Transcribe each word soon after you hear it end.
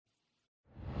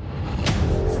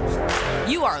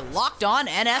You are Locked On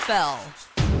NFL,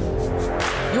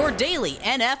 your daily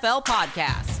NFL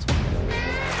podcast.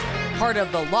 Part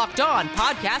of the Locked On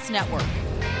Podcast Network,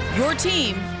 your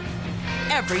team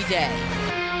every day.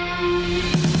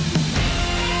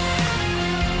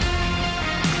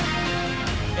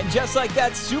 And just like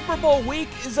that, Super Bowl week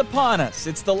is upon us.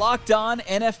 It's the Locked On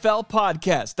NFL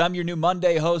podcast. I'm your new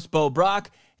Monday host, Bo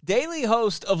Brock, daily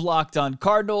host of Locked On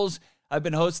Cardinals. I've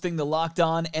been hosting the Locked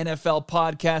On NFL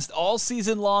podcast all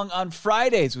season long on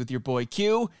Fridays with your boy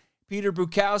Q. Peter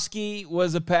Bukowski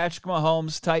was a Patrick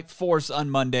Mahomes type force on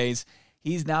Mondays.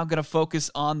 He's now going to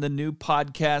focus on the new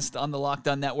podcast on the Locked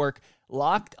On Network,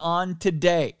 Locked On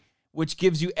Today, which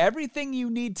gives you everything you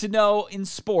need to know in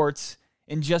sports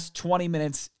in just 20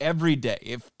 minutes every day.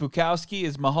 If Bukowski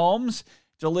is Mahomes,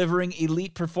 delivering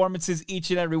elite performances each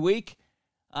and every week,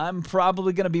 I'm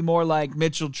probably going to be more like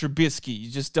Mitchell Trubisky.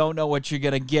 You just don't know what you're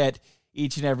going to get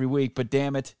each and every week, but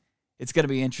damn it, it's going to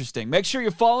be interesting. Make sure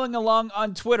you're following along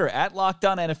on Twitter at Locked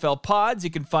On NFL Pods. You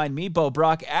can find me, Bo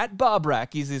Brock, at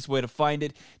Bobrack. Easiest way to find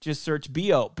it, just search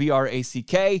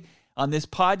B-O-B-R-A-C-K. On this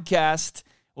podcast,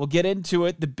 we'll get into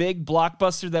it. The big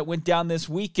blockbuster that went down this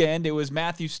weekend, it was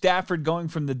Matthew Stafford going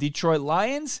from the Detroit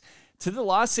Lions to the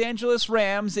Los Angeles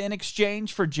Rams in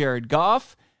exchange for Jared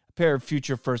Goff, a pair of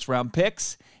future first-round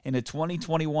picks, and a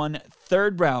 2021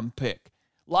 third-round pick.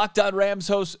 Locked On Rams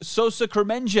host Sosa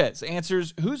Kremenjes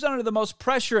answers who's under the most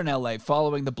pressure in LA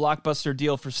following the blockbuster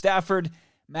deal for Stafford.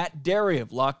 Matt Derry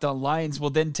of Locked On Lions will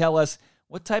then tell us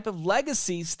what type of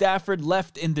legacy Stafford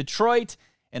left in Detroit.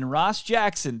 And Ross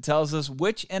Jackson tells us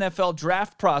which NFL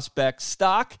draft prospect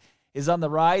stock is on the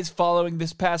rise following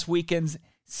this past weekend's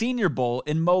Senior Bowl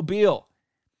in Mobile.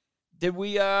 Did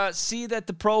we see that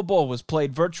the Pro Bowl was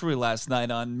played virtually last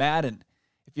night on Madden?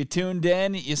 If you tuned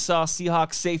in, you saw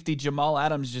Seahawks safety Jamal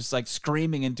Adams just like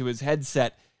screaming into his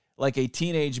headset like a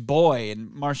teenage boy, and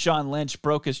Marshawn Lynch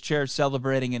broke his chair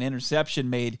celebrating an interception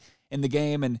made in the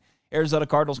game, and Arizona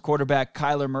Cardinals quarterback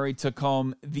Kyler Murray took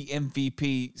home the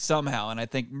MVP somehow. And I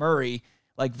think Murray,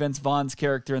 like Vince Vaughn's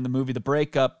character in the movie The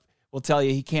Breakup, will tell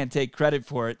you he can't take credit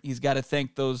for it. He's got to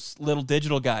thank those little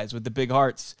digital guys with the big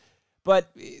hearts.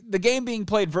 But the game being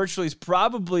played virtually is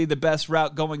probably the best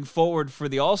route going forward for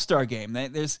the All-Star game.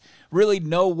 There's really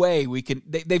no way we can.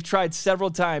 They've tried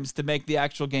several times to make the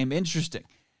actual game interesting.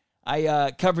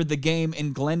 I covered the game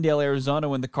in Glendale, Arizona,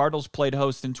 when the Cardinals played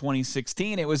host in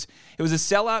 2016. It was a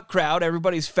sellout crowd.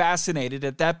 Everybody's fascinated.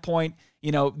 At that point,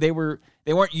 you know, they weren't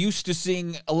used to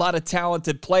seeing a lot of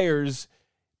talented players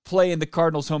play in the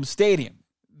Cardinals' home stadium.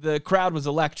 The crowd was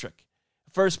electric.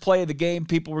 First play of the game,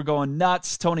 people were going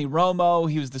nuts. Tony Romo,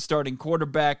 he was the starting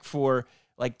quarterback for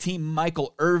like Team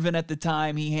Michael Irvin at the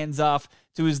time. He hands off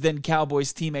to his then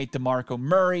Cowboys teammate DeMarco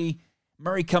Murray.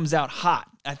 Murray comes out hot.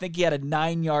 I think he had a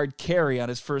 9-yard carry on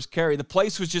his first carry. The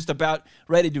place was just about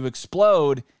ready to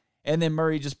explode, and then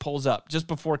Murray just pulls up just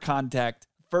before contact.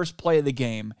 First play of the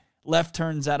game. Left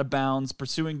turns out of bounds.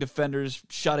 Pursuing defenders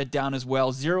shut it down as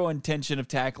well. Zero intention of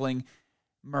tackling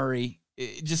Murray.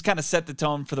 It just kind of set the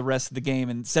tone for the rest of the game,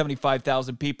 and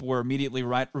 75,000 people were immediately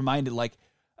reminded, like,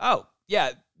 oh,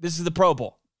 yeah, this is the Pro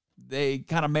Bowl. They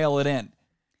kind of mail it in.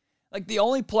 Like, the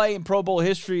only play in Pro Bowl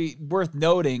history worth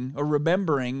noting or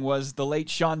remembering was the late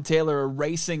Sean Taylor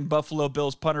erasing Buffalo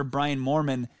Bills punter Brian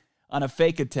Moorman on a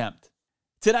fake attempt.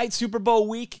 Tonight's Super Bowl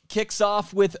week kicks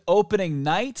off with opening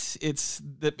night. It's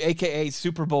the AKA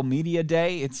Super Bowl Media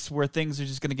Day. It's where things are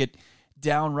just going to get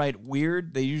downright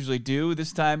weird. They usually do.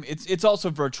 This time, it's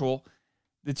also virtual.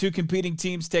 The two competing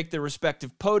teams take their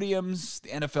respective podiums. The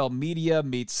NFL media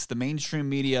meets the mainstream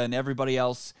media and everybody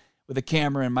else with a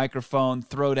camera and microphone,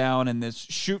 throw down, and this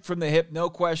shoot from the hip, no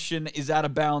question, is out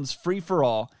of bounds, free for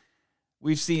all.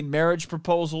 We've seen marriage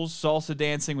proposals, salsa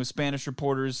dancing with Spanish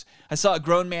reporters. I saw a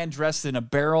grown man dressed in a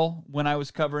barrel when I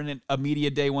was covering a media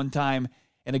day one time,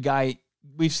 and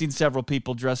we've seen several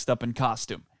people dressed up in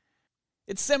costume.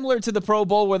 It's similar to the Pro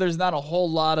Bowl where there's not a whole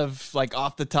lot of, like,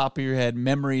 off the top of your head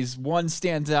memories. One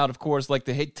stands out, of course, like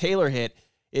the Taylor hit,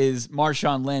 is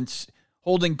Marshawn Lynch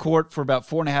holding court for about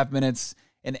 4.5 minutes,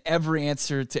 and every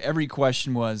answer to every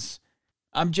question was,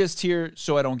 I'm just here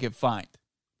so I don't get fined.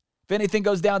 If anything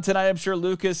goes down tonight, I'm sure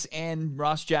Lucas and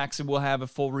Ross Jackson will have a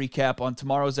full recap on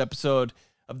tomorrow's episode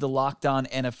of the Locked On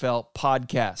NFL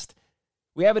podcast.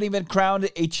 We haven't even crowned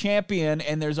a champion,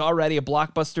 and there's already a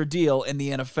blockbuster deal in the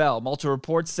NFL. Multiple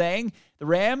reports saying the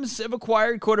Rams have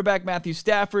acquired quarterback Matthew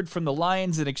Stafford from the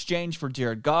Lions in exchange for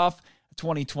Jared Goff, a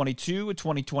 2022, a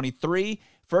 2023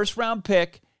 first-round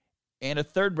pick, and a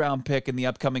third-round pick in the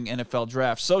upcoming NFL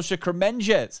draft. Sosa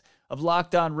Kremenjes of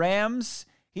Locked On Rams,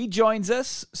 he joins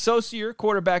us. Sosa, you're a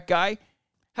quarterback guy.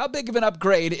 How big of an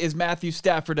upgrade is Matthew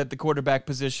Stafford at the quarterback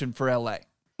position for LA?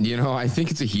 You know, I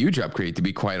think it's a huge upgrade, to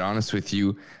be quite honest with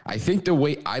you. I think the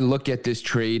way I look at this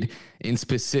trade in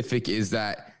specific is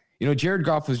that, you know, Jared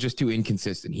Goff was just too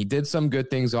inconsistent. He did some good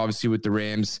things, obviously, with the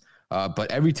Rams, but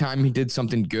every time he did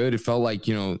something good, it felt like,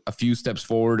 you know, a few steps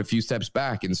forward, a few steps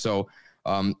back. And so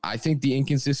I think the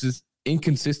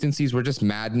inconsistencies were just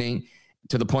maddening,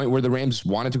 to the point where the Rams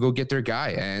wanted to go get their guy.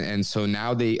 And so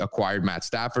now they acquired Matt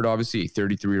Stafford, obviously a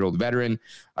 33-year-old veteran,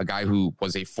 a guy who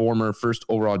was a former first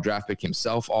overall draft pick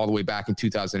himself all the way back in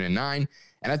 2009.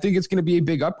 And I think it's going to be a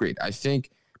big upgrade. I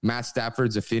think Matt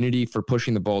Stafford's affinity for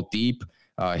pushing the ball deep,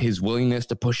 his willingness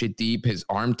to push it deep, his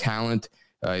arm talent,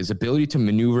 his ability to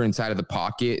maneuver inside of the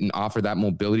pocket and offer that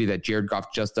mobility that Jared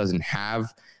Goff just doesn't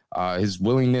have, his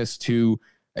willingness to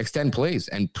extend plays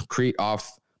and create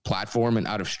off platform and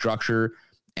out of structure,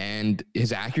 and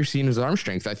his accuracy and his arm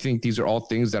strength. I think these are all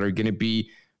things that are going to be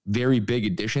very big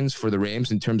additions for the Rams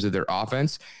in terms of their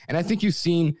offense. And I think you've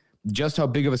seen just how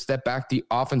big of a step back the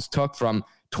offense took from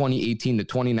 2018 to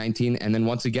 2019 and then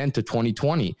once again to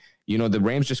 2020. You know, the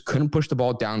Rams just couldn't push the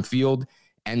ball downfield,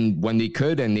 and when they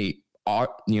could and they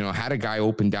had a guy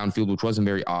open downfield, which wasn't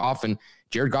very often,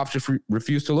 Jared Goff just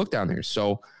refused to look down there.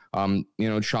 So Sean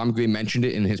McVay mentioned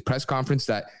it in his press conference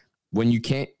that when you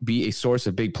can't be a source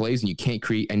of big plays and you can't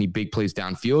create any big plays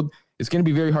downfield, it's going to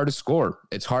be very hard to score.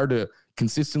 It's hard to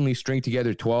consistently string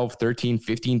together 12, 13,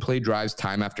 15 play drives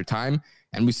time after time.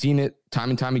 And we've seen it time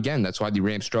and time again. That's why the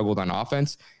Rams struggled on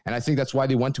offense. And I think that's why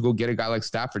they went to go get a guy like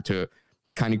Stafford to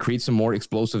kind of create some more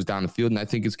explosives down the field. And I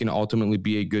think it's going to ultimately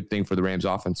be a good thing for the Rams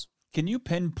offense. Can you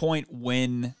pinpoint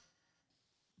when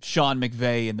Sean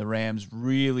McVay and the Rams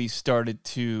really started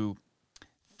to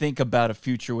think about a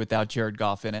future without Jared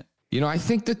Goff in it? You know, I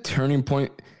think the turning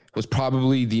point was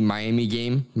probably the Miami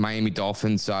game, Miami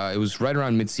Dolphins. It was right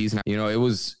around midseason. You know, it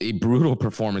was a brutal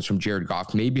performance from Jared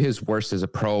Goff, maybe his worst as a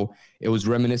pro. It was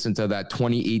reminiscent of that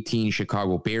 2018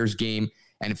 Chicago Bears game.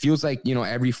 And it feels like, you know,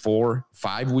 every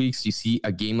 4-5 weeks, you see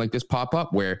a game like this pop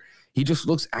up where he just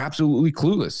looks absolutely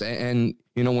clueless. And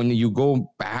you know, when you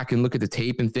go back and look at the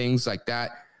tape and things like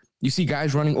that, you see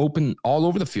guys running open all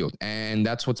over the field. And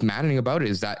that's what's maddening about it,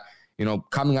 is that, you know,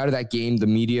 coming out of that game, the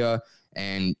media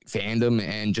and fandom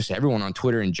and just everyone on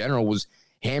Twitter in general was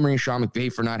hammering Sean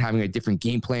McVay for not having a different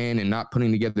game plan and not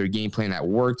putting together a game plan that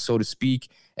worked, so to speak,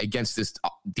 against this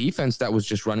defense that was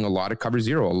just running a lot of cover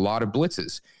zero, a lot of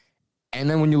blitzes. And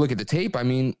then when you look at the tape, I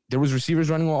mean, there was receivers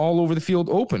running all over the field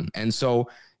open. And so,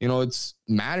 you know, it's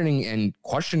maddening and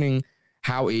questioning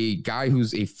how a guy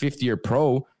who's a fifth-year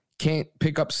pro can't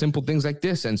pick up simple things like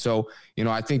this. And so, you know,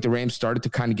 I think the Rams started to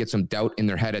kind of get some doubt in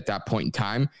their head at that point in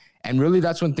time. And really,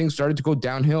 that's when things started to go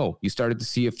downhill. You started to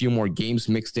see a few more games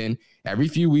mixed in every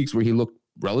few weeks where he looked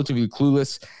relatively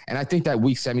clueless. And I think that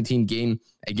Week 17 game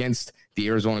against the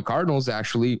Arizona Cardinals,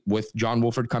 actually, with John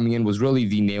Wolford coming in, was really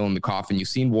the nail in the coffin. You've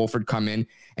seen Wolford come in,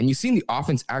 and you've seen the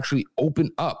offense actually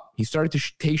open up. He started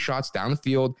to take shots down the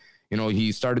field. You know,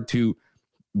 he started to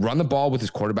run the ball with his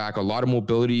quarterback, a lot of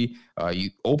mobility.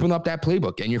 You open up that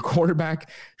playbook, and your quarterback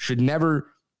should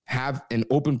never have an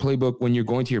open playbook when you're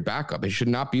going to your backup. It should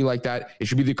not be like that. It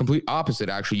should be the complete opposite,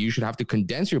 actually. You should have to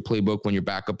condense your playbook when your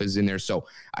backup is in there. So,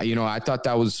 I thought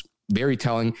that was very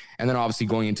telling. And then obviously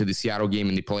going into the Seattle game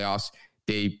in the playoffs,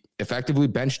 they effectively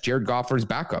benched Jared Goff for his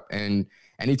backup. And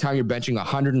anytime you're benching a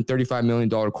 $135 million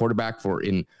quarterback for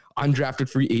an undrafted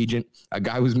free agent, a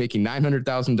guy who's making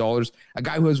 $900,000, a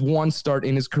guy who has one start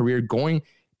in his career going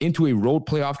into a road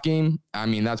playoff game, I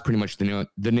mean, that's pretty much the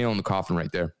nail in the coffin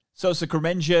right there. Sosa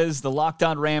Kremenjas, the Locked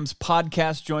On Rams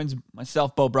podcast, joins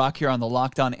myself, Bo Brock, here on the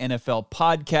Locked On NFL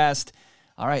podcast.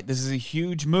 All right, this is a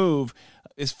huge move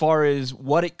as far as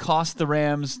what it cost the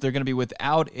Rams. They're going to be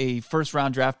without a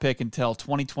first-round draft pick until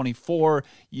 2024.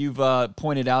 You've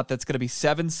pointed out that's going to be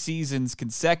 7 seasons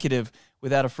consecutive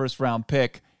without a first-round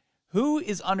pick. Who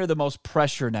is under the most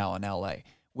pressure now in L.A.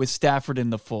 with Stafford in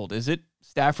the fold? Is it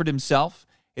Stafford himself?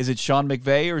 Is it Sean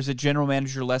McVay, or is it general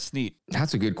manager Les Snead?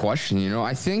 That's a good question.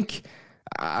 I think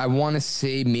I want to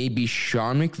say maybe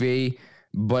Sean McVay,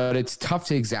 but it's tough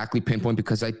to exactly pinpoint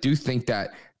because I do think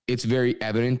that it's very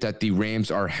evident that the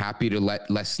Rams are happy to let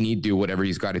Les Snead do whatever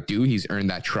he's got to do. He's earned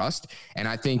that trust. And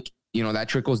I think, that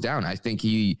trickles down. I think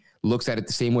he looks at it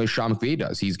the same way Sean McVay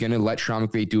does. He's going to let Sean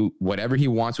McVay do whatever he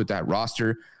wants with that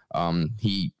roster.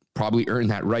 He probably earned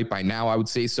that right by now, I would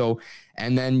say so.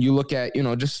 And then you look at,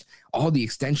 just all the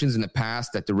extensions in the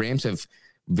past that the Rams have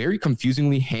very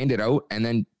confusingly handed out and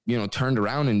then, turned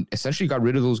around and essentially got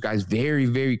rid of those guys very,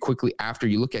 very quickly after.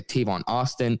 You look at Tavon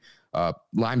Austin,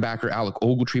 linebacker Alec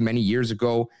Ogletree many years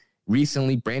ago,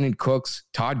 recently Brandon Cooks,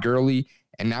 Todd Gurley,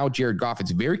 and now Jared Goff.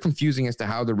 It's very confusing as to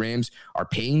how the Rams are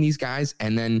paying these guys,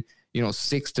 and then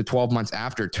 6 to 12 months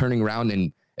after, turning around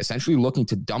and essentially looking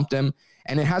to dump them.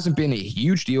 And it hasn't been a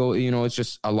huge deal. It's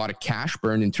just a lot of cash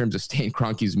burn in terms of Stan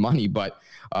Kroenke's money. But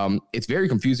it's very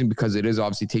confusing because it is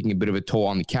obviously taking a bit of a toll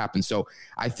on the cap. And so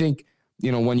I think,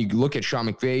 when you look at Sean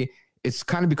McVay, it's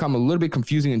kind of become a little bit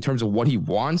confusing in terms of what he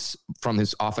wants from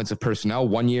his offensive personnel.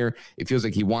 1 year, it feels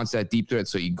like he wants that deep threat.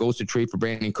 So he goes to trade for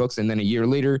Brandon Cooks. And then a year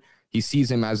later, he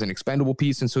sees him as an expendable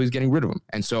piece, and so he's getting rid of him.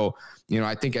 And so,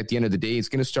 I think at the end of the day, it's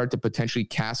going to start to potentially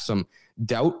cast some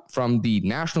doubt from the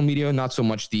national media, not so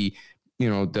much the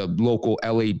local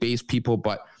LA-based people,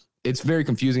 but it's very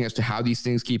confusing as to how these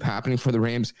things keep happening for the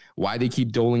Rams, why they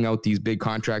keep doling out these big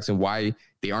contracts, and why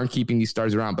they aren't keeping these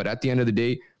stars around. But at the end of the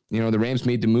day, the Rams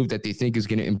made the move that they think is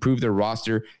going to improve their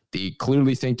roster. They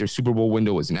clearly think their Super Bowl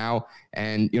window is now,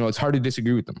 and, it's hard to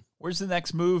disagree with them. Where's the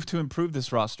next move to improve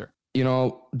this roster?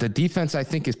 The defense, I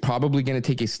think, is probably going to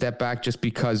take a step back just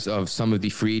because of some of the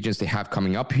free agents they have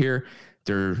coming up here.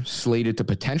 They're slated to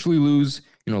potentially lose,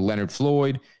 Leonard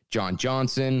Floyd, John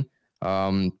Johnson,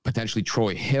 potentially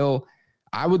Troy Hill.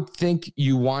 I would think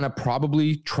you want to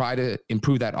probably try to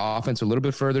improve that offense a little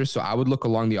bit further. So I would look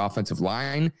along the offensive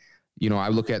line. I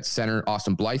look at center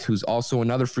Austin Blythe, who's also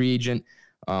another free agent.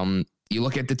 You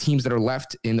look at the teams that are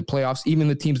left in the playoffs, even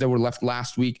the teams that were left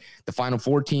last week, the Final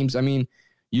Four teams. I mean,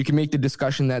 you can make the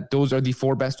discussion that those are the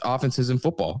 4 best offenses in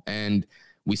football. And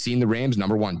we've seen the Rams'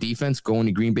 number 1 defense go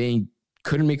into Green Bay,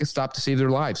 couldn't make a stop to save their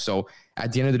lives. So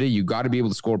at the end of the day, you got to be able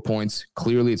to score points.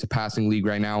 Clearly, it's a passing league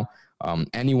right now.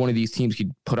 Any one of these teams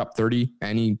could put up 30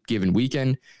 any given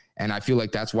weekend. And I feel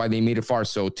like that's why they made it far.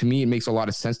 So to me, it makes a lot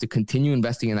of sense to continue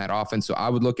investing in that offense. So I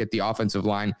would look at the offensive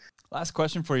line. Last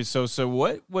question for you. So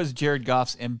what was Jared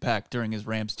Goff's impact during his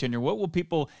Rams tenure? What will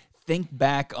people think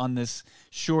back on this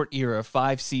short era,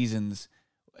 5 seasons,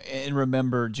 and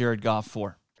remember Jared Goff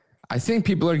for? I think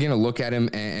people are going to look at him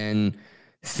and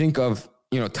think of,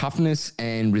 toughness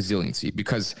and resiliency,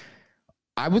 because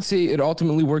I would say it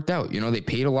ultimately worked out. They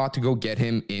paid a lot to go get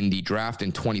him in the draft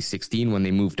in 2016 when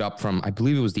they moved up from, I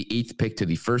believe it was the 8th pick to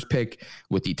the 1st pick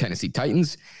with the Tennessee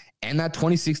Titans. And that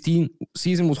 2016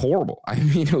 season was horrible. I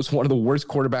mean, it was one of the worst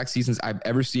quarterback seasons I've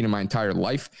ever seen in my entire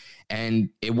life. And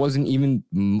it wasn't even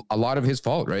a lot of his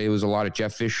fault, right? It was a lot of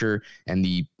Jeff Fisher and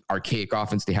the archaic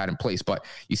offense they had in place. But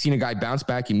you've seen a guy bounce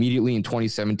back immediately in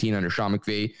 2017 under Sean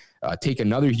McVay, take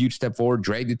another huge step forward,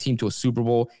 drag the team to a Super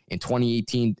Bowl in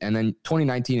 2018. And then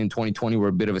 2019 and 2020 were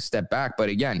a bit of a step back. But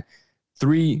again,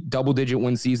 3 double-digit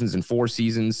win seasons in 4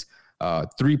 seasons,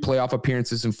 3 playoff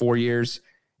appearances in 4 years,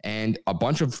 and a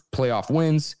bunch of playoff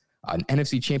wins, an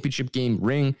NFC Championship game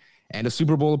ring, and a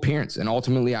Super Bowl appearance. And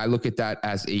ultimately, I look at that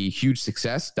as a huge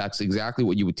success. That's exactly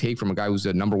what you would take from a guy who's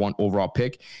a number 1 overall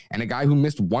pick and a guy who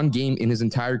missed 1 game in his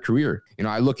entire career.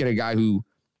 I look at a guy who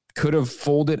could have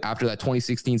folded after that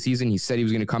 2016 season. He said he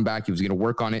was going to come back. He was going to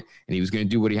work on it, and he was going to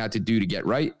do what he had to do to get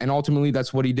right. And ultimately,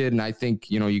 that's what he did. And I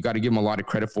think, you got to give him a lot of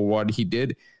credit for what he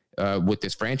did with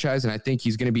this franchise. And I think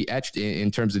he's going to be etched in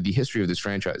terms of the history of this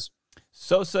franchise.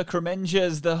 Sosa Kremenja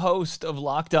is the host of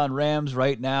Locked On Rams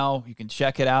right now. You can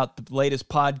check it out, the latest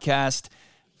podcast.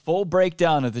 Full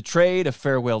breakdown of the trade, a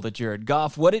farewell to Jared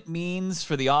Goff, what it means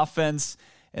for the offense,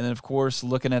 and then, of course,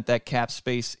 looking at that cap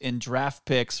space in draft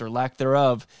picks or lack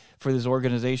thereof for this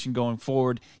organization going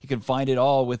forward. You can find it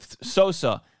all with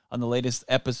Sosa on the latest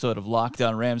episode of Locked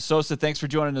On Rams. Sosa, thanks for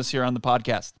joining us here on the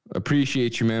podcast.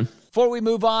 Appreciate you, man. Before we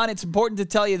move on, it's important to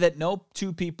tell you that no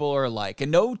 2 people are alike, and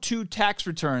no 2 tax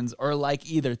returns are alike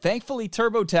either. Thankfully,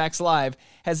 TurboTax Live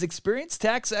has experienced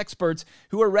tax experts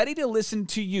who are ready to listen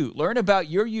to you, learn about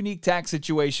your unique tax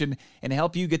situation, and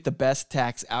help you get the best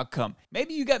tax outcome.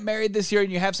 Maybe you got married this year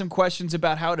and you have some questions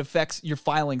about how it affects your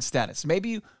filing status. Maybe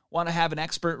you want to have an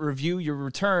expert review your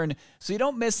return so you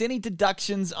don't miss any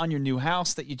deductions on your new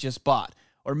house that you just bought.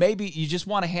 Or maybe you just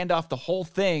want to hand off the whole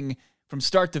thing from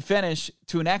start to finish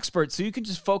to an expert so you can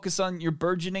just focus on your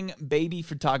burgeoning baby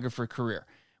photographer career.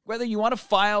 Whether you want to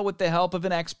file with the help of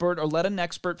an expert or let an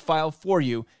expert file for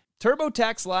you,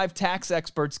 TurboTax Live tax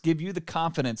experts give you the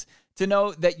confidence to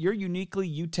know that your uniquely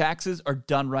you taxes are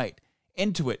done right.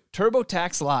 Intuit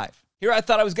TurboTax Live. Here I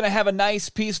thought I was going to have a nice,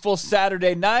 peaceful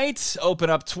Saturday night, open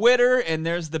up Twitter, and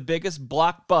there's the biggest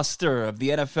blockbuster of the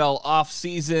NFL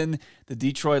offseason. The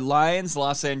Detroit Lions,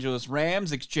 Los Angeles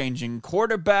Rams exchanging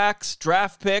quarterbacks,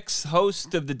 draft picks.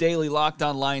 Host of the daily Locked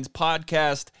On Lions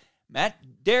podcast, Matt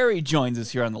Derry, joins us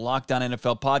here on the Locked On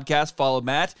NFL podcast. Follow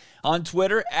Matt on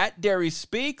Twitter at Derry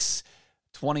Speaks.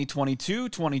 2022,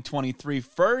 2023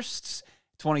 firsts,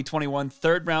 2021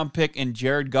 third-round pick, and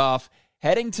Jared Goff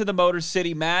heading to the Motor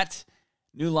City. Matt,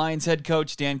 New Lions head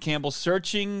coach Dan Campbell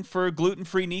searching for a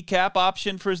gluten-free kneecap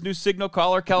option for his new signal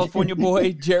caller, California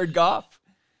boy Jared Goff.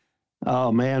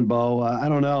 Oh man, Bo, I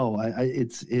don't know.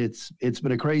 It's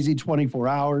been a crazy 24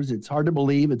 hours. It's hard to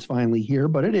believe it's finally here,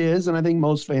 but it is. And I think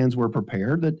most fans were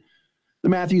prepared that the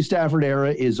Matthew Stafford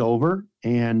era is over,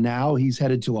 and now he's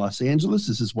headed to Los Angeles.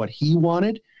 This is what he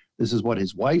wanted. This is what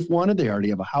his wife wanted. They already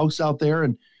have a house out there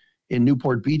in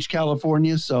Newport Beach,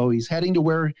 California. So he's heading to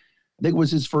where I think was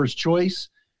his first choice.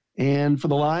 And for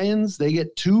the Lions, they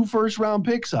get 2 first-round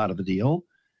picks out of the deal.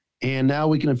 And now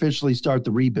we can officially start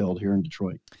the rebuild here in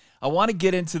Detroit. I want to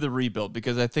get into the rebuild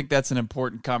because I think that's an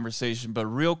important conversation. But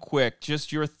real quick,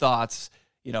 just your thoughts.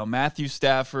 You know, Matthew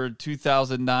Stafford,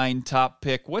 2009 top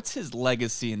pick. What's his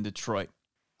legacy in Detroit?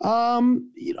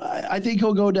 I think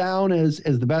he'll go down as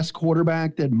the best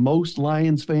quarterback that most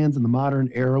Lions fans in the modern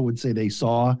era would say they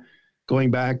saw, going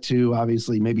back to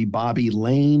obviously maybe Bobby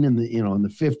Lane in the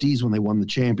 50s when they won the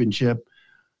championship.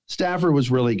 Stafford was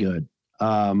really good.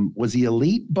 Was he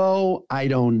elite, Bo? I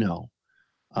don't know.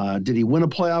 Did he win a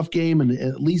playoff game and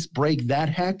at least break that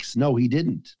hex? No, he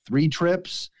didn't. 3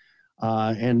 trips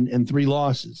and 3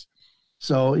 losses.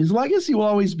 So his legacy will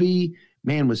always be,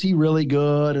 man, was he really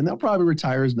good? And they'll probably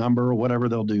retire his number or whatever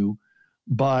they'll do.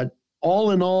 But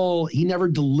all in all, he never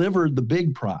delivered the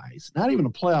big prize, not even a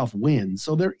playoff win.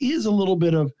 So there is a little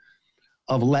bit of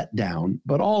letdown.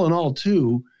 But all in all,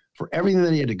 too, for everything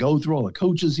that he had to go through, all the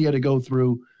coaches he had to go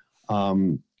through,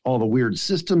 all the weird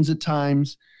systems at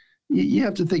times, you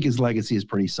have to think his legacy is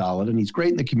pretty solid. And he's great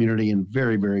in the community and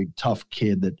very, very tough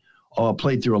kid that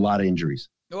played through a lot of injuries.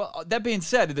 Well, that being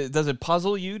said, does it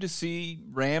puzzle you to see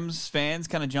Rams fans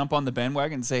kind of jump on the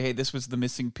bandwagon and say, hey, this was the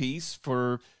missing piece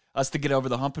for us to get over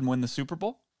the hump and win the Super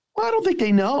Bowl? Well, I don't think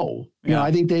they know. You know,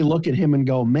 I think they look at him and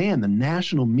go, man, the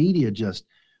national media just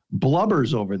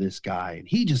blubbers over this guy, and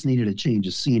he just needed a change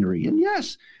of scenery. And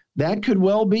yes, that could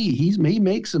well be. He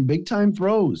makes some big-time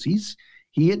throws.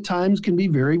 He at times can be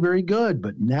very, very good.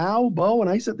 But now, Bo, and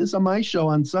I said this on my show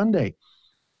on Sunday,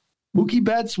 Mookie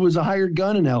Betts was a hired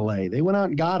gun in L.A. They went out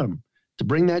and got him to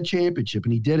bring that championship,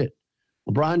 and he did it.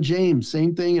 LeBron James,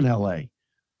 same thing in L.A.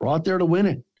 Brought there to win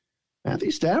it.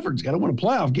 Matthew Stafford's got to win a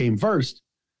playoff game first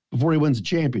before he wins a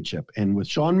championship. And with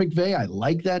Sean McVay, I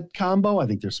like that combo. I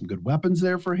think there's some good weapons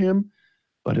there for him.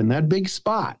 But in that big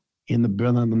spot, in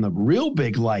the real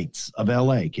big lights of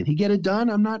L.A., can he get it done?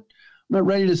 I'm not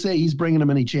ready to say he's bringing them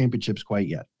any championships quite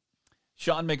yet.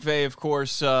 Sean McVay, of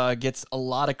course, gets a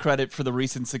lot of credit for the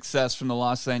recent success from the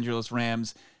Los Angeles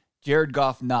Rams. Jared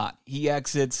Goff not. He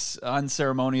exits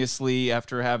unceremoniously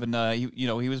after having,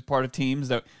 he was part of teams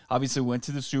that obviously went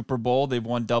to the Super Bowl. They've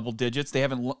won double digits. They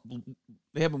haven't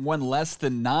won less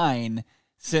than 9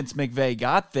 since McVay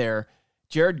got there.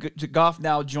 Jared Goff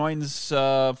now joins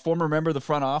former member of the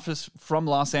front office from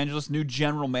Los Angeles, new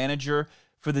general manager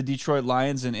for the Detroit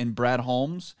Lions and Brad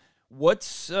Holmes.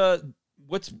 What's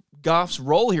Goff's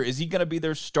role here? Is he going to be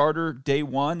their starter day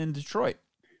one in Detroit?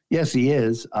 Yes, he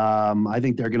is. I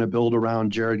think they're going to build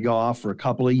around Jared Goff for a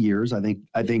couple of years. I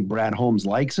think Brad Holmes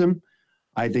likes him.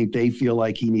 I think they feel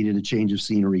like he needed a change of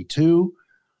scenery too.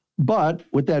 But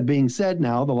with that being said,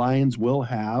 now the Lions will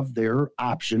have their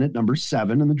option at number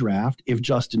 7 in the draft. If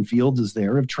Justin Fields is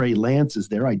there, if Trey Lance is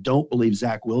there, I don't believe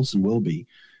Zach Wilson will be,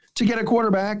 to get a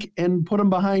quarterback and put him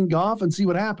behind Goff and see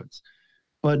what happens.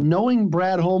 But knowing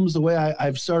Brad Holmes the way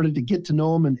I've started to get to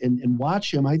know him and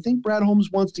watch him, I think Brad Holmes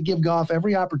wants to give Goff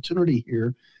every opportunity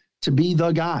here to be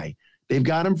the guy. They've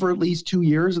got him for at least 2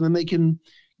 years, and then they can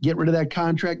get rid of that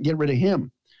contract, get rid of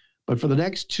him. But for the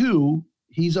next 2,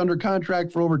 he's under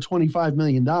contract for over $25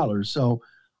 million. So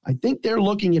I think they're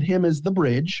looking at him as the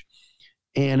bridge.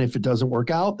 And if it doesn't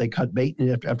work out, they cut bait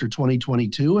after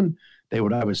 2022, and they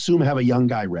would, I would assume, have a young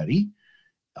guy ready.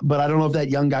 But I don't know if that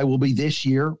young guy will be this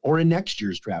year or in next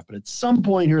year's draft. But at some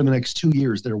point here in the next 2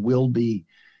 years, there will be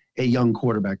a young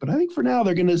quarterback. But I think for now,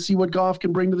 they're going to see what Goff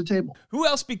can bring to the table. Who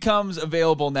else becomes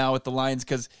available now at the Lions?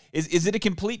 Because is it a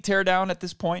complete teardown at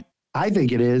this point? I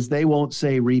think it is. They won't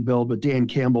say rebuild, but Dan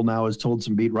Campbell now has told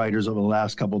some beat writers over the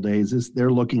last couple of days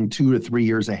they're looking 2 to 3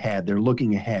 years ahead. They're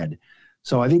looking ahead.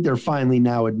 So I think they're finally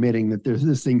now admitting that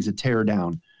this thing's a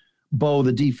teardown. Bo,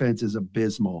 the defense is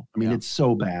abysmal. I mean, It's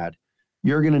so bad.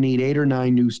 You're going to need 8 or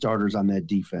 9 new starters on that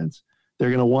defense. They're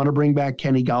going to want to bring back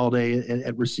Kenny Galladay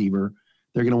at receiver.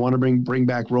 They're going to want to bring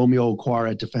back Romeo Okwara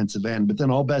at defensive end. But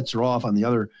then all bets are off on the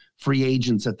other free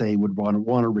agents that they would want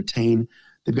to retain.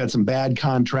 They've got some bad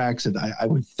contracts that I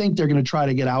would think they're going to try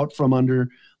to get out from under,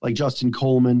 like Justin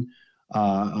Coleman,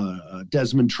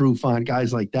 Desmond Trufant,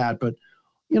 guys like that. But,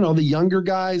 the younger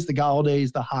guys, the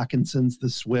Galladays, the Hawkinsons,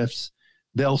 the Swifts,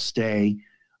 they'll stay.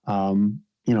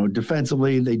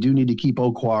 defensively, they do need to keep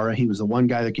Okwara. He was the one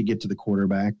guy that could get to the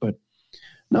quarterback. But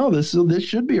no, this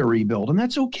should be a rebuild, and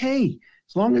that's okay.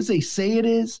 As long as they say it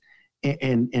is,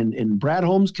 and Brad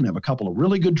Holmes can have a couple of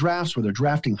really good drafts where they're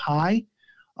drafting high,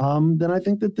 then I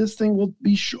think that this thing will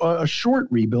be a short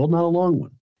rebuild, not a long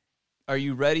one. Are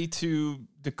you ready to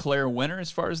declare a winner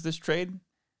as far as this trade?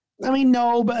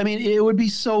 No, but it would be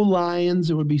so Lions.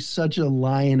 It would be such a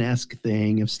Lion-esque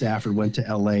thing if Stafford went to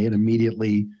LA and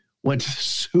immediately went to the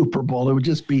Super Bowl. It would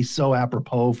just be so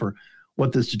apropos for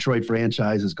what this Detroit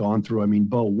franchise has gone through.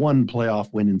 Bo, one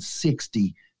playoff win in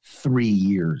 63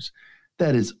 years.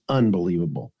 That is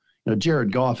unbelievable.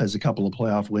 Jared Goff has a couple of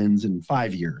playoff wins in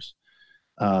 5 years.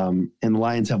 And the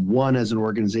Lions have won as an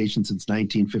organization since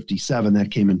 1957.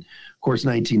 That came in, of course,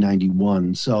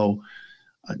 1991. So,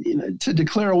 to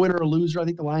declare a winner or loser, I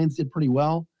think the Lions did pretty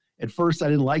well. At first, I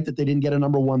didn't like that they didn't get a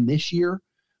number one this year,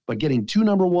 but getting two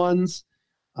number ones,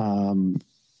 and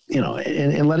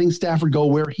letting Stafford go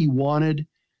where he wanted,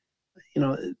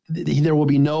 there will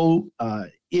be no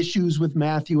issues with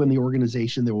Matthew and the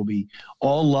organization. There will be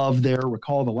all love there.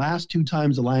 Recall the last two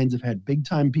times the Lions have had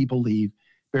big-time people leave.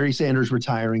 Barry Sanders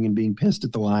retiring and being pissed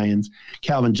at the Lions.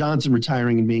 Calvin Johnson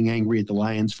retiring and being angry at the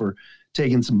Lions for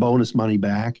taking some bonus money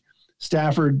back.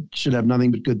 Stafford should have nothing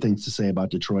but good things to say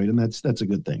about Detroit, and that's a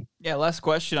good thing. Yeah, last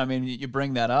question. You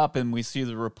bring that up, and we see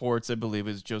the reports, I believe,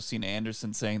 is Josina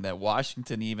Anderson saying that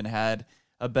Washington even had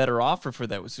a better offer for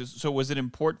that. So was it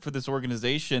important for this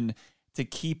organization to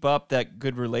keep up that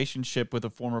good relationship with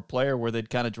a former player where they'd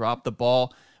kind of drop the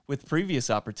ball with previous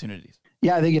opportunities?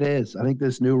 Yeah, I think it is. I think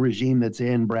this new regime that's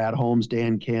in, Brad Holmes,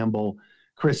 Dan Campbell,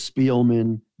 Chris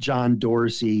Spielman, John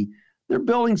Dorsey, they're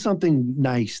building something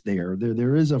nice there.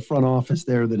 There is a front office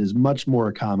there that is much more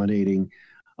accommodating.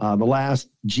 The last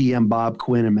GM, Bob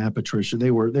Quinn and Matt Patricia,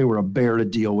 they were a bear to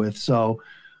deal with. So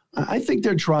I think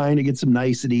they're trying to get some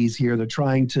niceties here. They're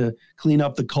trying to clean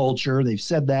up the culture. They've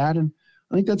said that, and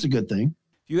I think that's a good thing.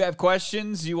 If you have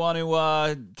questions, you want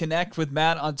to connect with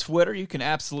Matt on Twitter, you can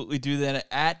absolutely do that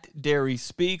at Derry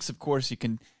Speaks. Of course, you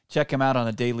can check him out on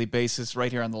a daily basis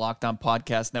right here on the Locked On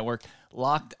Podcast Network,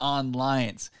 Locked On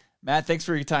Lions. Matt, thanks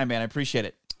for your time, man. I appreciate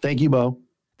it. Thank you, Bo.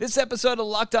 This episode of the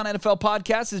Locked On NFL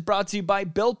Podcast is brought to you by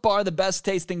Built Bar, the best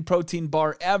tasting protein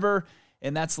bar ever,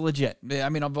 and that's legit.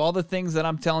 Of all the things that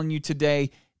I'm telling you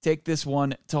today, take this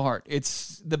one to heart.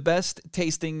 It's the best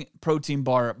tasting protein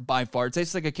bar by far. It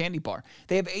tastes like a candy bar.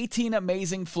 They have 18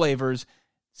 amazing flavors,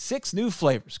 6 new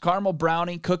flavors: caramel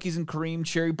brownie, cookies and cream,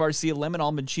 cherry barcia, lemon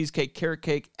almond cheesecake, carrot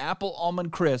cake, apple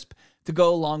almond crisp to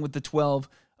go along with the 12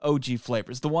 OG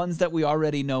flavors, the ones that we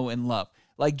already know and love,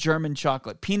 like German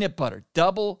chocolate, peanut butter,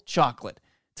 double chocolate,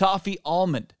 toffee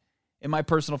almond, and my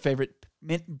personal favorite,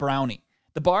 mint brownie.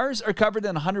 The bars are covered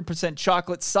in 100%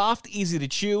 chocolate, soft, easy to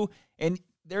chew, and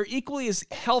they're equally as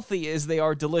healthy as they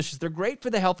are delicious. They're great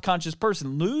for the health-conscious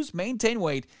person. Lose, maintain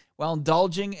weight while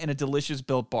indulging in a delicious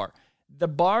Built Bar. The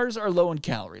bars are low in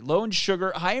calorie, low in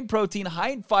sugar, high in protein, high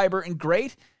in fiber, and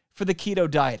great for the keto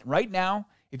diet. Right now,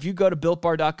 if you go to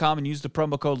BuiltBar.com and use the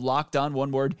promo code LOCKEDON,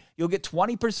 one word, you'll get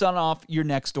 20% off your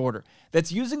next order.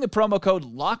 That's using the promo code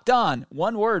LOCKEDON,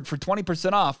 one word, for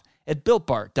 20% off at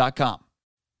BuiltBar.com.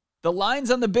 The lines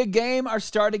on the big game are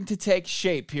starting to take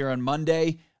shape here on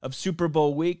Monday of Super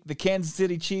Bowl week. The Kansas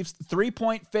City Chiefs,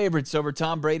 3-point favorites over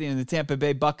Tom Brady and the Tampa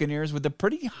Bay Buccaneers with a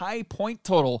pretty high point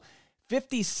total,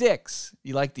 56.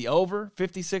 You like the over,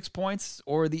 56 points,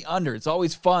 or the under? It's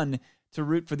always fun to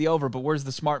root for the over, but where's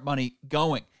the smart money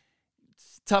going?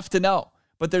 It's tough to know,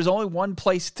 but there's only one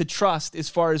place to trust as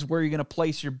far as where you're going to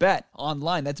place your bet: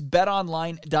 online. That's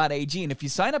betonline.ag. And if you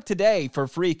sign up today for a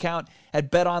free account at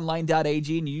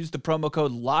betonline.ag and you use the promo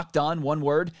code LOCKEDON, one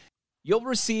word, you'll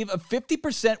receive a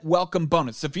 50% welcome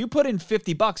bonus. So if you put in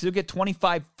 $50, you'll get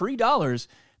 $25 free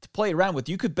to play around with.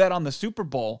 You could bet on the Super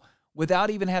Bowl without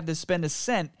even having to spend a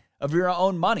cent of your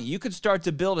own money. You could start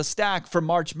to build a stack for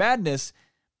March Madness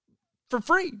for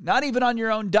free, not even on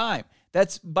your own dime.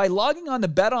 That's by logging on to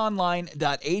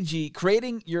betonline.ag,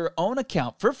 creating your own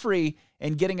account for free,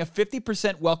 and getting a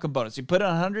 50% welcome bonus. You put in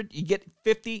 $100, you get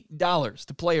 $50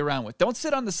 to play around with. Don't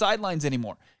sit on the sidelines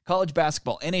anymore. College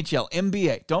basketball, NHL,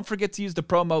 NBA. Don't forget to use the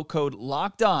promo code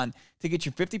LOCKEDON to get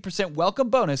your 50% welcome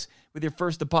bonus with your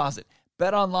first deposit.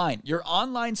 BetOnline, your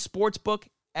online sportsbook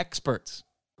experts.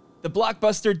 The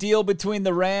blockbuster deal between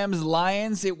the Rams,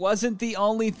 Lions, it wasn't the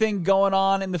only thing going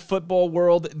on in the football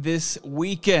world this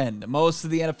weekend. Most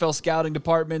of the NFL scouting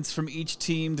departments from each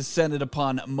team descended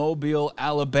upon Mobile,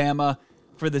 Alabama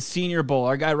for the Senior Bowl.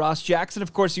 Our guy Ross Jackson,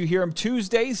 of course, you hear him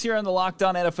Tuesdays here on the Locked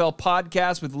On NFL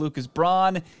podcast with Lucas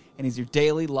Braun, and he's your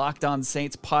daily Locked On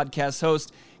Saints podcast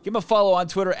host. Give him a follow on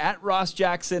Twitter at Ross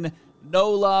Jackson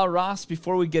NOLA. Ross,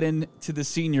 before we get into the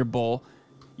Senior Bowl,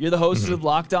 you're the host of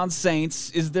Locked On Saints.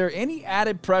 Is there any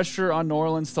added pressure on New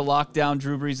Orleans to lock down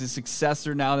Drew Brees'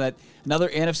 successor now that another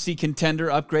NFC contender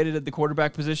upgraded at the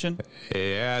quarterback position?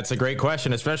 Yeah, it's a great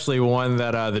question, especially one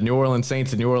that the New Orleans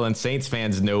Saints and New Orleans Saints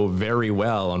fans know very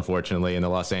well, unfortunately, in the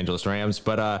Los Angeles Rams.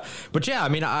 But yeah, I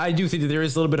mean, I do think that there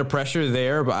is a little bit of pressure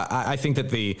there, but I think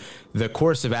that the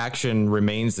course of action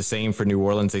remains the same for New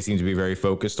Orleans. They seem to be very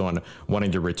focused on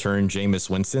wanting to return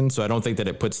Jameis Winston, so I don't think that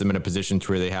it puts them in a position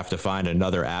to where they have to find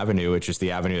another avenue. It's just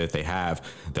the avenue that they have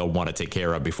they'll want to take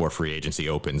care of before free agency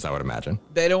opens, I would imagine.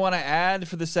 They don't want to add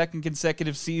for the second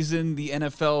consecutive season the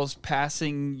NFL's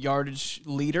passing yardage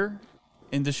leader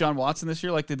in Deshaun Watson this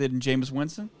year like they did in Jameis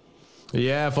Winston?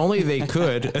 Yeah, if only they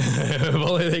could. If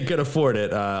only they could afford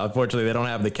it. Unfortunately, they don't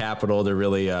have the capital to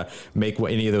really make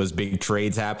any of those big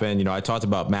trades happen. You know, I talked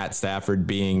about Matt Stafford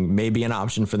being maybe an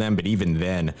option for them, but even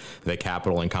then, the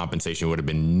capital and compensation would have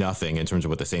been nothing in terms of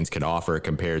what the Saints could offer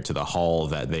compared to the haul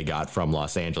that they got from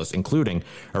Los Angeles, including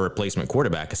a replacement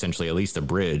quarterback, essentially at least a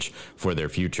bridge for their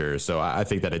future. So I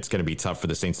think that it's going to be tough for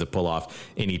the Saints to pull off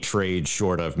any trade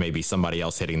short of maybe somebody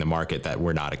else hitting the market that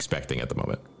we're not expecting at the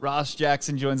moment. Ross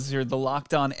Jackson joins us here at the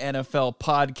Locked On NFL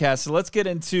podcast. So let's get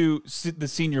into the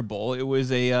Senior Bowl. It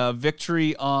was a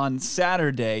victory on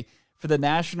Saturday for the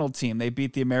national team. They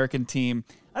beat the American team.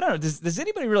 I don't know. Does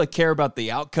anybody really care about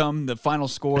the outcome, the final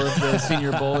score of the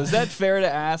Senior Bowl? Is that fair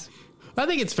to ask? I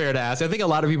think it's fair to ask. I think a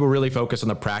lot of people really focus on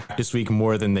the practice week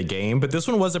more than the game, but this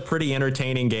one was a pretty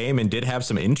entertaining game and did have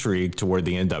some intrigue toward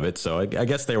the end of it. So I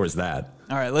guess there was that.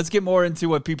 All right, let's get more into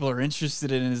what people are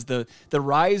interested in is the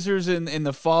risers and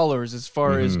the fallers as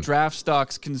far as draft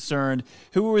stock's concerned.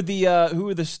 Who were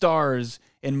the stars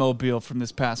in Mobile from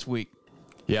this past week?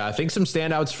 Yeah, I think some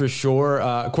standouts for sure.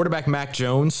 Quarterback Mac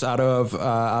Jones out of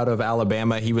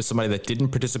Alabama. He was somebody that didn't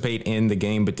participate in the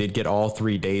game, but did get all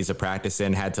 3 days of practice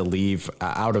in. Had to leave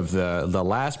out of the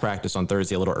last practice on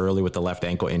Thursday a little early with the left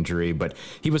ankle injury. But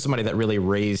he was somebody that really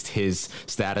raised his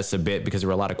status a bit because there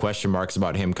were a lot of question marks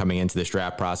about him coming into this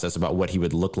draft process about what he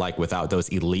would look like without those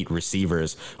elite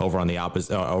receivers over on the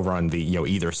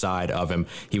either side of him.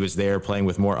 He was there playing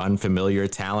with more unfamiliar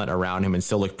talent around him and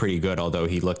still looked pretty good, although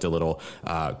he looked a little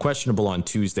questionable on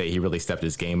Tuesday. He really stepped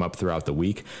his game up throughout the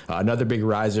week. Another big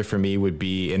riser for me would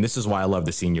be, and this is why I love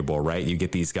the Senior Bowl, right? You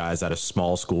get these guys out of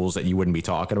small schools that you wouldn't be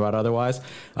talking about otherwise.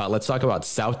 Let's talk about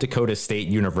South Dakota State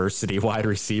University wide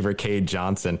receiver Cade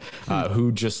Johnson,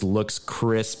 who just looks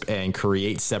crisp and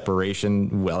creates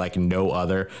separation like no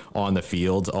other on the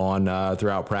field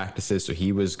throughout practices. So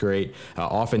he was great.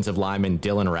 Offensive lineman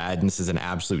Dylan Radins is an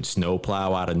absolute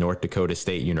snowplow out of North Dakota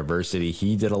State University.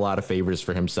 He did a lot of favors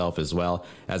for himself as well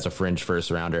as a fringe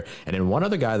first rounder. And then one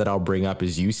other guy that I'll bring up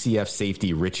is UCF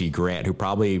safety Richie Grant, who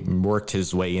probably worked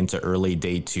his way into early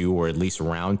day 2 or at least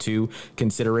round 2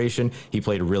 consideration. He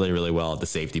played really, really well at the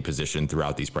safety position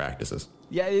throughout these practices.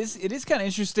 Yeah, it is kind of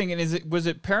interesting. And was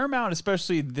it paramount,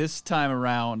 especially this time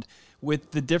around,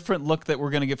 with the different look that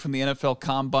we're going to get from the NFL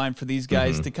Combine for these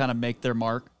guys to kind of make their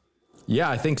mark? Yeah,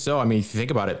 I think so. I mean, if you think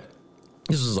about it,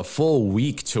 this was a full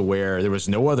week to where there was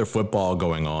no other football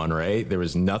going on, right? There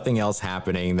was nothing else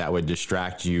happening that would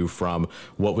distract you from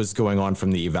what was going on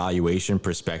from the evaluation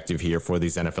perspective here for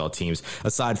these NFL teams,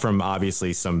 aside from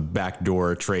obviously some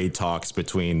backdoor trade talks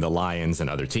between the Lions and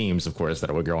other teams, of course,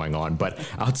 that were going on. But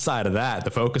outside of that,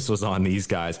 the focus was on these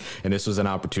guys, and this was an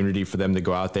opportunity for them to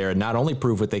go out there and not only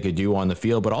prove what they could do on the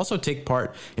field, but also take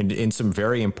part in some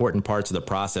very important parts of the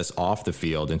process off the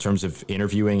field in terms of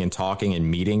interviewing and talking and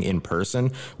meeting in person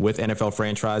with NFL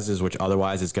franchises, which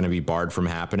otherwise is going to be barred from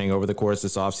happening over the course of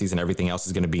this offseason. Everything else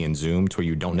is going to be in Zoom to where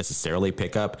you don't necessarily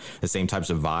pick up the same types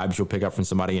of vibes you'll pick up from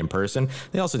somebody in person.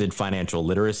 They also did financial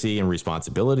literacy and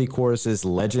responsibility courses,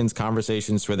 legends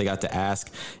conversations where they got to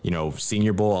ask,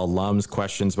 Senior Bowl alums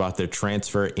questions about their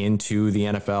transfer into the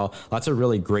NFL. Lots of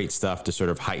really great stuff to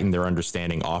sort of heighten their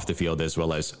understanding off the field as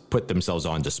well as put themselves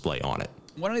on display on it.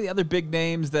 One of the other big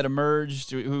names that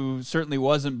emerged, who certainly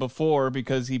wasn't before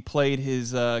because he played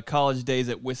his college days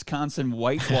at Wisconsin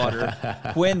Whitewater,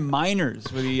 Quinn Miners,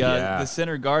 with the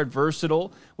center guard,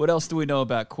 versatile. What else do we know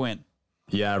about Quinn?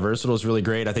 Yeah, versatile is really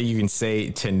great. I think you can say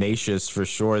tenacious for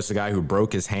sure. It's a guy who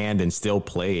broke his hand and still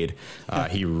played.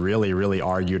 He really, really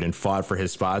argued and fought for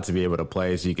his spot to be able to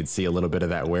play. So you could see a little bit of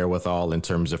that wherewithal in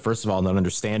terms of, first of all, an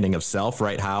understanding of self,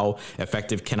 right? How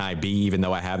effective can I be even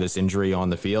though I have this injury on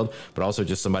the field? But also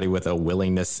just somebody with a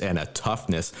willingness and a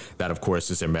toughness that, of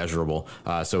course, is immeasurable.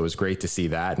 So it was great to see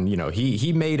that. And,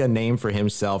 he made a name for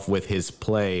himself with his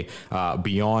play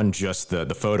beyond just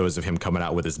the photos of him coming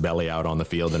out with his belly out on the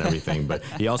field and everything. But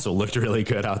but he also looked really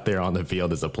good out there on the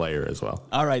field as a player as well.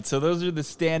 All right, so those are the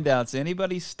standouts.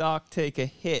 Anybody's stock take a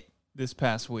hit this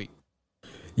past week?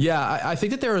 Yeah, I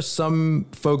think that there are some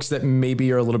folks that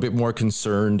maybe are a little bit more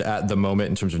concerned at the moment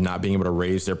in terms of not being able to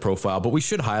raise their profile. But we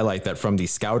should highlight that from the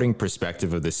scouting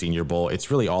perspective of the Senior Bowl, it's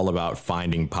really all about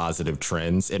finding positive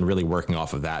trends and really working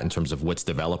off of that in terms of what's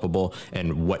developable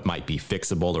and what might be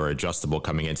fixable or adjustable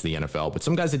coming into the NFL. But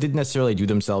some guys that didn't necessarily do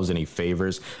themselves any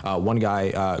favors. One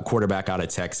guy, quarterback out of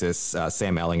Texas,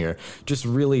 Sam Ehlinger, just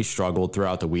really struggled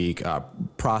throughout the week.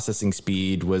 Processing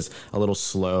speed was a little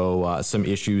slow. Some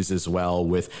issues as well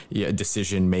with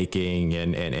decision making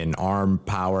and arm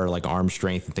power, like arm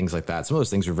strength and things like that. Some of those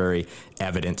things are very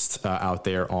evidenced out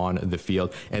there on the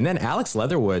field. And then Alex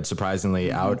Leatherwood,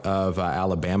 surprisingly, out of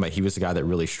Alabama, he was the guy that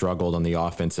really struggled on the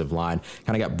offensive line.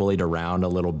 Kind of got bullied around a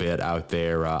little bit out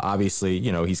there. Obviously,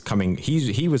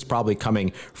 he was probably coming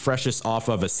freshest off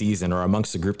of a season, or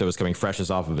amongst the group that was coming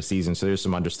freshest off of a season. So there's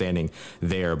some understanding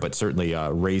there, but certainly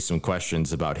raised some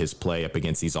questions about his play up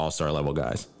against these all-star level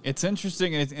guys. It's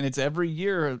interesting, and it's every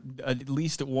year at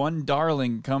least one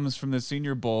darling comes from the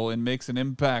Senior Bowl and makes an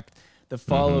impact the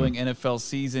following NFL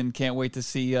season. Can't wait to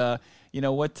see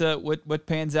what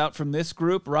pans out from this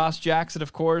group. Ross Jackson,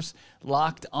 of course,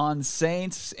 Locked On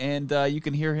Saints, and you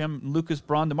can hear him, Lucas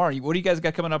Braun, tomorrow. What do you guys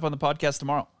got coming up on the podcast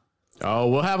tomorrow? Oh,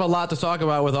 we'll have a lot to talk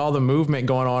about with all the movement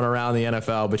going on around the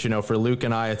NFL. But, for Luke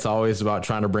and I, it's always about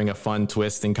trying to bring a fun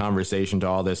twist and conversation to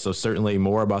all this. So certainly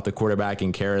more about the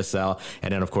quarterbacking carousel.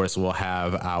 And then, of course, we'll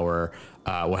have our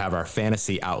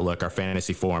fantasy outlook, our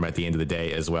fantasy forum at the end of the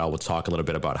day as well. We'll talk a little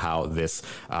bit about how this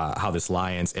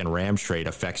Lions and Rams trade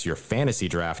affects your fantasy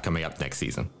draft coming up next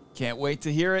season. Can't wait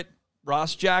to hear it.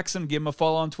 Ross Jackson, give him a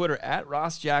follow on Twitter at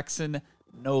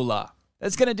RossJacksonNola.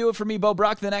 That's going to do it for me, Bo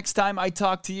Brock. The next time I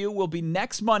talk to you will be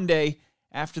next Monday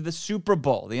after the Super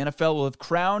Bowl. The NFL will have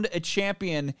crowned a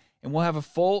champion, and we'll have a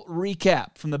full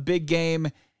recap from the big game.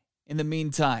 In the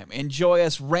meantime, enjoy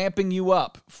us ramping you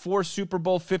up for Super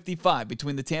Bowl 55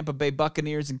 between the Tampa Bay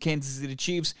Buccaneers and Kansas City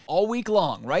Chiefs all week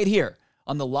long right here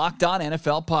on the Locked On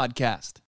NFL podcast.